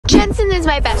Jentzen is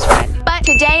my best friend, but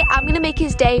today I'm gonna make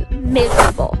his day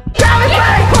miserable. Get him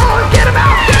out! Get him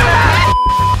out!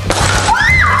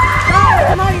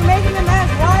 Come on, you're making a mess.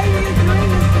 Why are you doing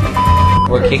this to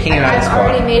me? We're kicking him out of the squad. I've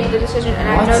already made the decision, and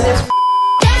I know this.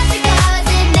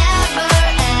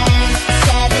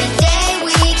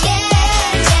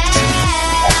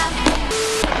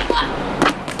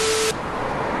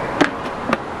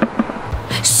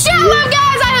 Shalom,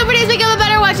 guys! I hope today's week of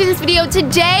better watching this video.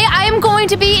 Today, I am going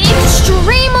to be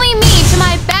extremely mean to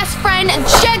my best friend,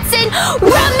 Jentzen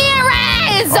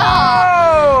Ramirez!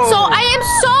 Oh! So I am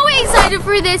so excited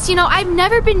for this. You know, I've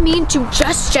never been mean to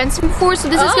just Jentzen before, so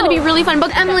this is going to be really fun.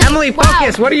 But Emily,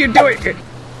 focus! What are you doing?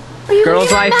 Are you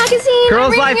Girls' Life magazine?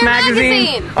 Girls' Life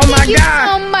magazine. Oh my Thank you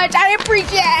God! so much. I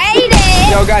appreciate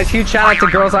it. Yo, guys, huge shout out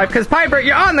to Girls' Life because Piper,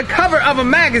 you're on the cover of a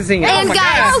magazine. And oh my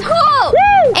guys, God. so cool.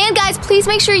 Woo! And guys, please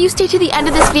make sure you stay to the end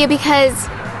of this video because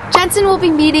Jentzen will be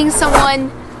meeting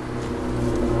someone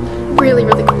really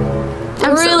cool.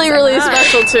 Really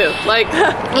special too. Like,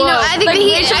 You know, I think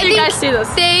you guys see this.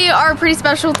 they are pretty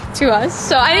special to us.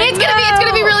 So I think it's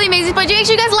gonna be really amazing. But make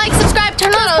sure you guys like, subscribe,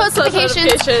 turn on those post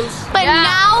notifications. But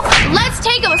now let's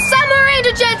take a summer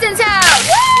into Jentzen's house.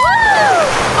 Woo!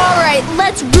 All right,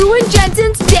 let's ruin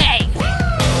Jentzen's day.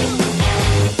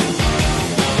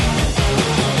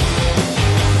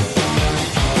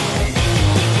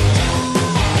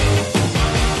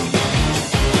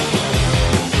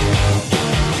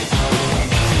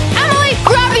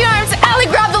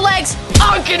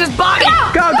 Oh, get his body! Go!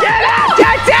 Go get him!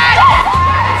 Jentzen!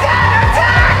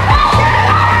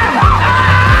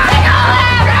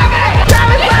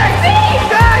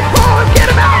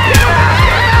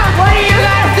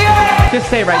 Just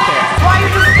stay right there. Why are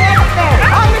you just standing there?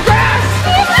 On the grass!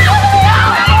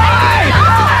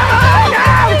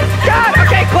 God,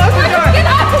 okay, close the door.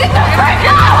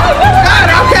 God,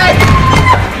 okay.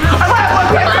 Look,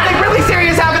 we have something really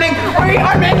serious happening. We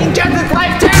are making Jentzen's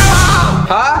life terrible.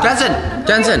 Huh?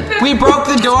 Jentzen, we broke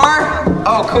the door?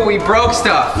 Oh, cool, we broke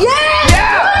stuff. Yeah!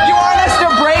 You want us to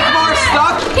break more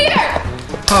stuff? Here!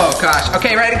 Oh, gosh.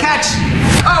 Okay, ready to catch.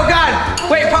 Oh, God.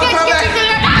 Wait, throw back.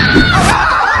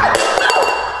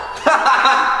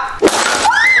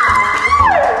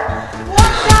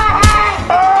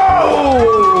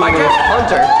 Oh! I guess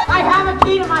Hunter. I have a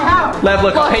key to my house. Lev,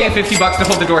 look, I'll pay you $50 to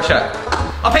hold the door shut.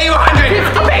 I'll pay you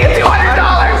 $100. I'll pay you $200.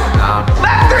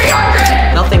 That's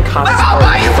 $300. Nothing costs I'll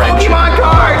buy you Pokemon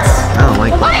cards. I don't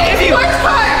like I'll give you sports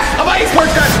cards. I'll buy you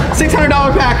sports cards. $600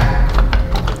 pack.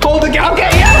 Hold the gun.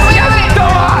 Okay, yes.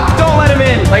 Don't let him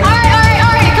in. Like. All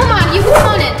right, come on, you come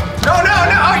on in. No.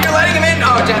 Oh, you're letting him in.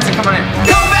 Oh, Jentzen, come on in.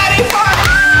 Go, Betty. Fuck.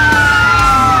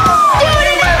 Dude,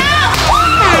 in the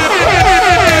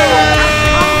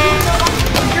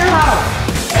house!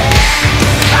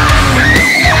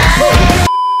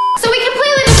 So we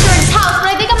completely destroyed his house, but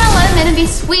I think I'm gonna let him in and be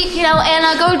sweet, you know, and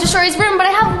go destroy his room. But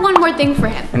I have one more thing for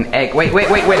him. An egg. Wait a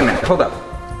minute. Hold up.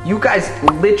 You guys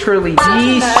literally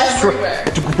destroyed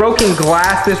broken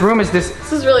glass. This room is this.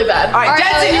 This is really bad. All right,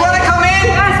 Jentzen, you want to come in?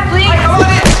 Yes, please. Come on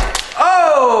in.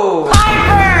 Oh!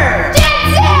 Piper!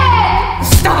 Jentzen!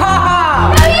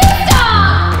 Stop! No, you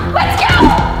stop! Let's go!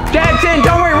 Jentzen,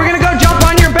 don't worry. We're gonna go jump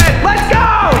on your bed. Let's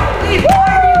go! Please, why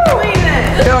are you doing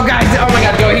this? Oh, guys. Oh my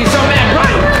God, go. He's so mad. Run!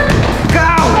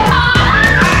 Go!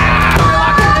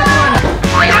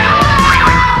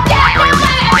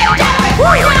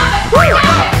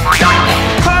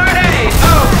 Party!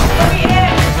 Oh!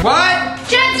 What?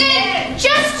 Jentzen,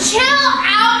 just chill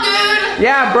out, dude.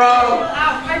 Yeah, bro.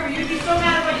 Ow, Piper, you'd be so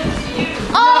mad if I didn't see you.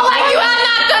 Oh, like you have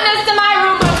not done this to my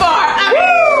room before.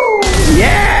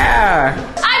 Yeah!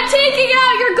 I'm taking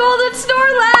out your golden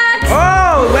Snorlax.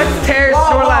 Oh, let's tear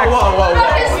Snorlax. What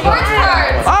about his sports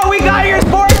cards? Oh, we got your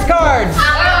sports cards.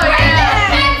 Oh, yeah.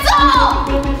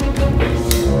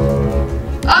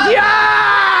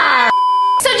 Yeah!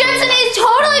 So Jentzen is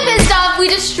totally pissed off. We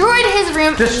destroyed his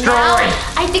room. Destroyed. Now,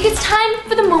 I think it's time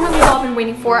for the moment we've all been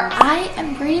waiting for. I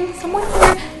am bringing someone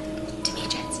here to meet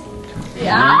Jentzen.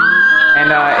 Yeah. And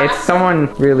it's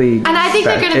someone really. And I think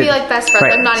they're gonna be like best friends.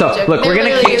 Right. I'm not so, even joking. look, we're They're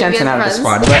gonna literally kick gonna be Jentzen out of the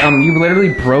friends. squad. But you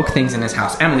literally broke things in his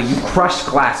house. Emily, you crushed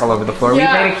glass all over the floor.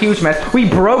 Yeah. We made a huge mess. We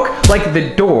broke like the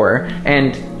door.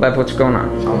 And Lev, what's going on?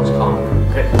 Someone's calling.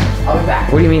 Okay, I'll be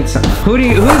back. What do you mean?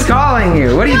 Who's calling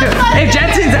you? What are you doing? Hey,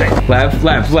 Jentzen's. Lev.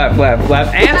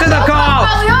 Answer the call.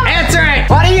 Answer it.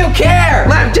 Why do you care?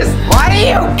 Lev, just. Why do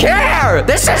you care?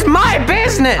 This is my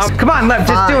business. Oh, come on, Lev,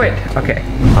 just do it. Okay.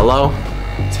 Hello?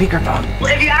 Speakerphone.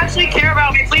 If you actually care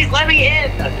about me, please let me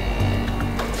in.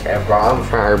 Yeah, bro, I'm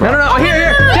trying, bro. No.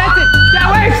 Here. Jentzen.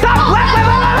 Yeah, wait, stop. Left.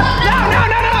 No.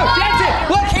 Jentzen.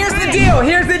 Look, here's the the deal.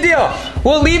 Here's the deal.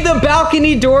 We'll leave the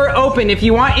balcony door open. If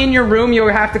you want in your room, you'll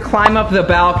have to climb up the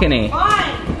balcony.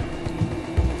 Fine.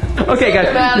 Okay,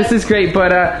 guys, this is great,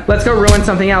 but let's go ruin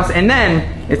something else. And then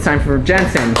it's time for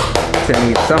Jentzen to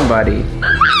meet somebody.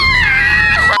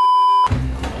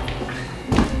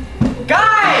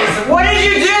 Guys, what did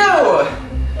you do?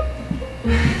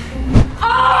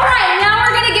 Alright, now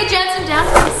we're gonna get Jentzen down,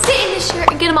 sit in his shirt,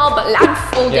 and get him all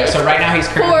blindfolded. Yeah, so right now he's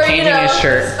currently changing his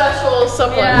shirt. Special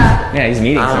someone. Yeah, he's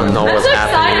meeting someone. I'm so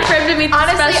excited for him to meet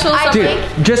the special someone.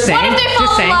 Dude, just saying,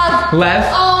 just saying. Lev,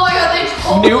 Oh my god, they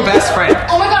told new best friend.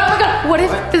 Oh my god, oh my god. What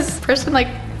if this person like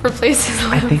replaces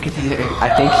him? I think he's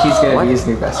gonna be his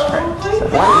new best friend. So.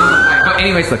 But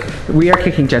anyways, look, we are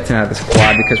kicking Jentzen out of the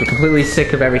squad because we're completely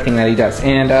sick of everything that he does.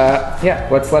 And yeah,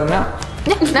 let's let him out.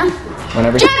 Yeah, no.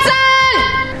 Whenever.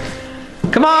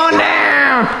 Jentzen! Come on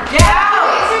down! Get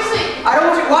out! Seriously. I don't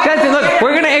want you. Why? Jentzen, look,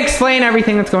 we're gonna explain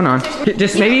everything that's going on.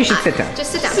 Just maybe you should sit down.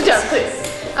 Just sit down. Sit down, please.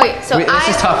 Okay, so This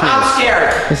is tough I'm news.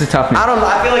 scared. This is tough news. I don't know.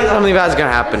 I feel like something bad's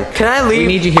gonna happen. Can I We leave?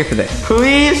 need you here for this.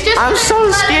 Please? I'm so let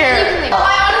him scared. leave. Oh,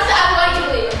 I honestly, I want you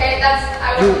to leave, okay? That's,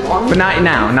 I want But not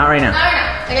now, not right now. Not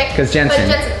right now, okay? 'Cause Jentzen.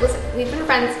 But Jentzen, listen, we've been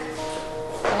friends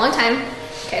for a long time,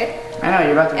 okay? I know,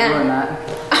 you're about to And- ruin that.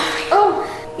 Oh,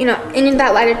 you know, in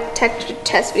that lie detector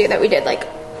test video that we did, like,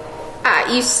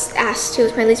 you asked who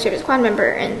was my least favorite squad member,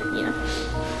 and you know,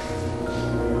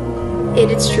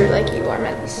 it's true. Like, you are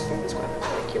my least favorite squad member.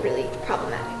 Like, you're really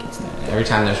problematic and stuff. Every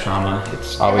time there's trauma,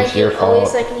 it's And, always like, your you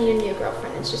always fault. like need a new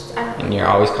girlfriend. It's just I don't know. And you're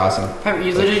always causing.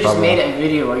 You literally just made a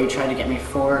video where you tried to get me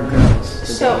 4 girls.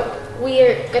 So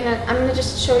I'm gonna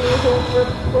just show you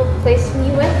who we're replacing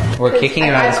you with. We're 'cause kicking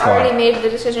you out of the I've squad. already made the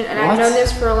decision, and I've What? known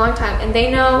this for a long time, and they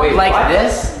know. Wait, Like what?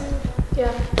 this? Yeah.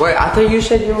 Wait, I thought you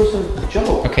said it was a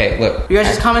joke. Okay, look. You guys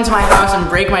just come into my house and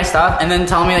break my stuff and then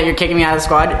tell me that you're kicking me out of the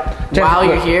squad while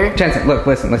you're look, here? Jentzen, look,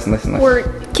 listen. We're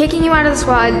kicking you out of the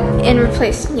squad and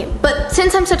replacing you. But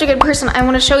since I'm such a good person, I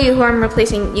want to show you who I'm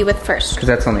replacing you with first. Because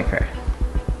that's only fair.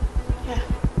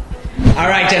 All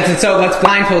right, Jentzen, so let's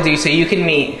blindfold you so you can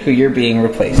meet who you're being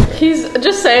replaced with. He's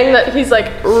just saying that he's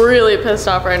like really pissed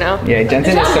off right now. Yeah,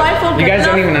 Jentzen that is so, blindfold you guys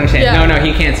good don't enough? even understand. Yeah. No,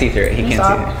 he can't see through it. He can't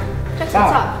see through it.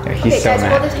 Stop. Yeah, he's Okay, so guys,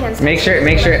 mad. hold his hands. Make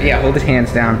sure, yeah, hold his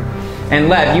hands down. And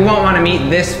Lev, you won't want to meet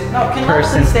this No, can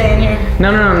person. Leslie stay in here?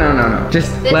 No.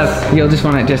 Just This- Lev, you'll just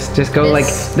want to just go This-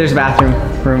 like there's a bathroom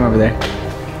room over there.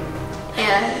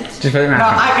 And Just put the mask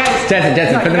on. Jentzen,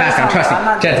 No, put the you mask guys on. Trust me, I'm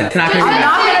not Jentzen. It's not gonna be I'm bad.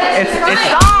 not gonna- It's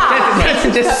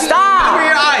Jentzen, just Stop! Cover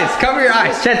your eyes. Cover your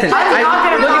eyes, Jentzen. not gonna Look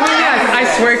at me in the cover eyes.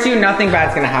 I swear to you, nothing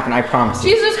bad's gonna happen. I promise you.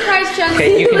 Jesus Christ, Jensen.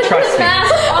 Okay, you can trust me.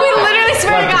 We literally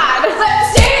swear to God.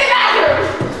 Let's stay in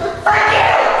the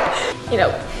bathroom. You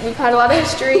know, we've had a lot of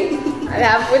history. I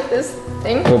have with this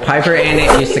thing. Well, Piper and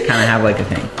it used to kind of have like a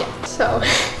thing. So,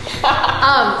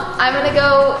 I'm gonna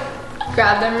go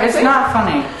grab them real It's quick. not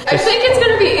funny. I think it's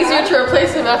gonna be easier to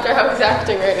replace him after how he's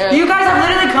acting right now. You guys have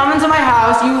literally come into my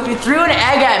house, you threw an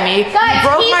egg at me, Guys, you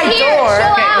broke he's my here. door.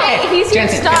 Chill out. He's here.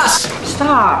 Jentzen, Stop.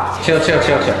 Stop. Chill.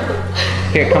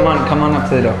 Here, come on up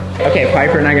to the door. Okay,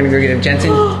 Piper and I are gonna go get him.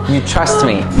 Jentzen, you trust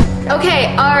me. Okay,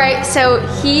 alright, so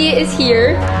he is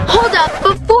here. Hold up,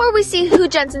 before we see who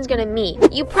Jensen's gonna meet,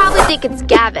 you probably think it's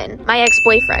Gavin, my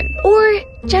ex-boyfriend, or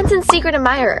Jensen's secret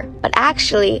admirer, but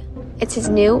actually, it's his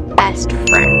new best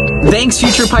friend. Thanks,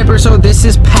 future Piper. So this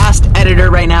is past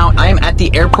editor right now. I am at the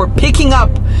airport picking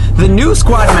up the new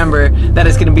squad member that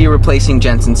is going to be replacing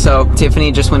Jentzen. So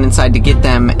Tiffany just went inside to get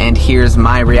them, and here's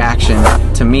my reaction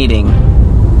to meeting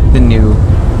the new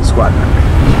squad member.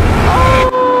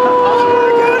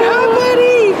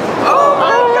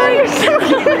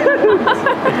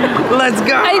 Let's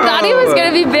go! I thought he was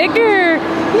gonna be bigger.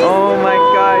 Oh my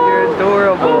god, you're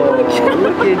adorable.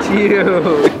 Look at you.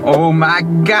 Oh my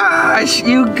gosh,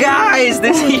 you guys,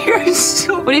 this here is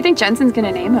so... What do you think Jensen's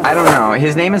gonna name him? I don't know.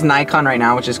 His name is Nikon right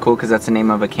now, which is cool because that's the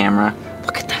name of a camera.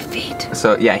 Look at that feet.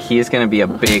 So yeah, he is gonna be a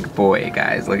big boy,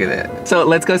 guys. Look at it. So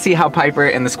let's go see how Piper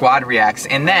and the squad reacts,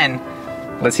 and then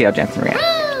let's see how Jentzen reacts.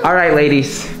 All right,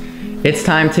 ladies, it's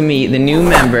time to meet the new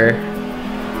member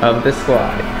of the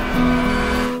squad.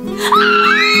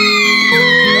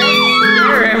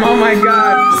 Hear him, oh my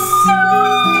god.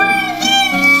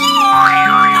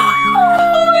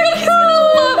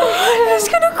 He's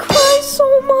gonna cry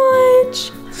so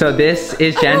much. So this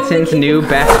is Jensen's new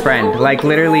best friend. Like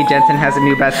literally, Jentzen has a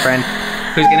new best friend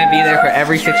who's gonna be there for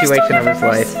every situation of his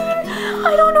life.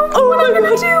 I don't know what I'm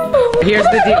gonna do. Here's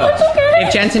the deal.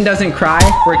 If Jentzen doesn't cry,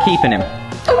 we're keeping him.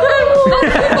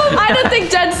 I don't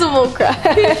think Jensen will cry.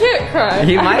 He can't cry.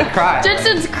 He might cry.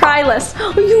 Jensen's cry less.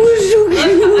 Oh, you were so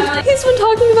cute. He's been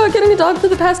talking about getting a dog for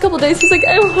the past couple days. He's like,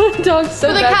 I want a dog so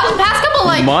For the bad. past couple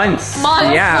like months. So,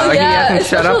 Yeah, like, he hasn't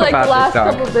shut up like about the last this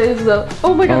dog. couple days though.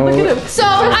 Oh my god, look at him. So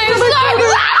I'm sorry.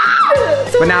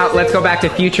 But now let's go back to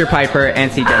future Piper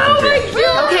and see Jensen's reaction.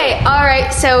 Okay, all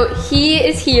right. So he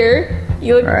is here.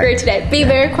 You look great today. Be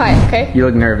very quiet, okay? You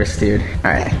look nervous, dude.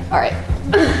 All right. All right.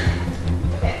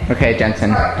 Okay,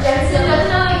 Jentzen.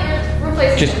 Jentzen, you're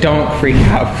replacing. Just don't freak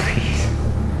out, please.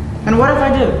 And what if I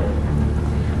do?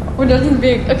 We're nothing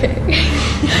big. Okay.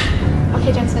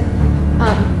 Okay, Jentzen.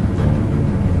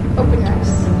 Open your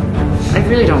eyes. I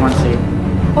really don't want to see.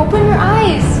 Open your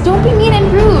eyes. Don't be mean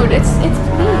and rude. It's me.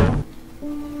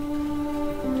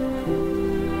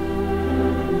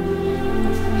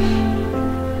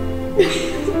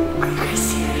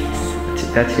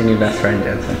 That's your new best friend,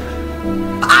 Jentzen.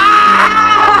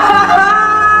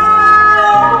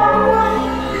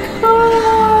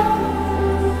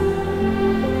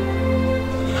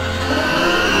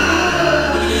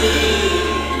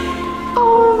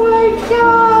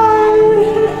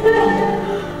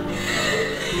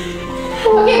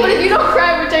 Okay, but if you don't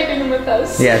cry, we're taking him with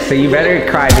us. Yeah, so you better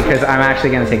cry because I'm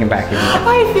actually gonna take him back.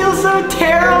 I feel so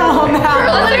terrible now.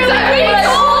 That's exactly what I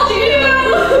told you.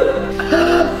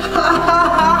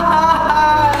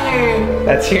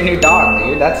 That's your new dog,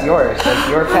 dude. That's yours. That's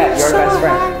your pet, your best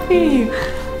friend. Happy.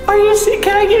 Are you sick?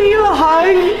 Can I give you a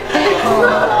hug?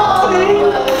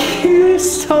 Thank you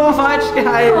so much,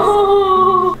 guys.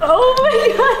 Oh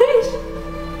my gosh.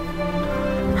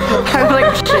 I'm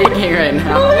like shaking right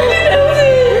now.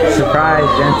 Surprise,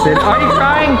 Jentzen. Are you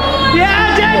crying?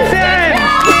 Yeah, Jentzen!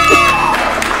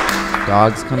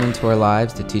 Dogs come into our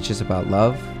lives to teach us about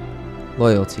love,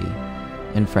 loyalty,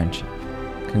 and friendship.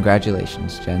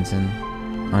 Congratulations, Jentzen,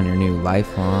 on your new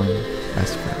lifelong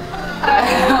best friend.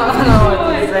 I don't know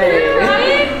what to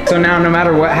say. So now, no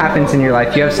matter what happens in your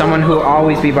life, you have someone who will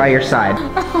always be by your side.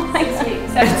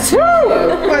 Let's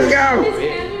go!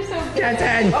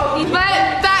 Jentzen!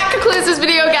 But that concludes this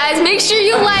video, guys. Make sure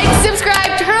you like,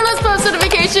 subscribe, turn on those post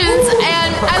notifications,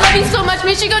 and I love you so much.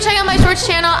 Make sure you go check out my shorts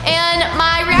channel and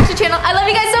my reaction channel. I love